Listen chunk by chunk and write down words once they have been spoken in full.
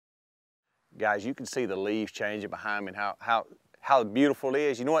Guys, you can see the leaves changing behind me and how beautiful it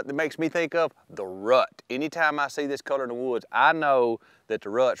is. You know what that makes me think of? The rut. Anytime I see this color in the woods, I know that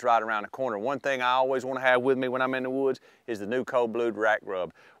the rut's right around the corner. One thing I always want to have with me when I'm in the woods is the new cold blued rack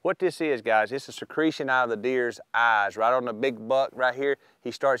rub. What this is, guys, it's a secretion out of the deer's eyes. Right on the big buck right here,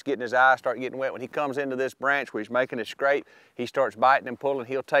 he starts getting his eyes start getting wet. When he comes into this branch where he's making it scrape, he starts biting and pulling.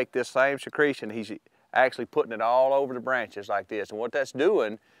 He'll take this same secretion, he's actually putting it all over the branches like this. And what that's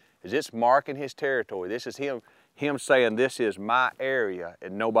doing is it's marking his territory. This is him saying, this is my area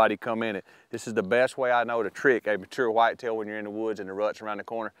and nobody come in it. This is the best way I know to trick a mature whitetail when you're in the woods and the rut's around the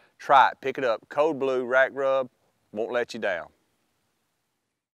corner. Try it, pick it up. Cold blue rack rub won't let you down.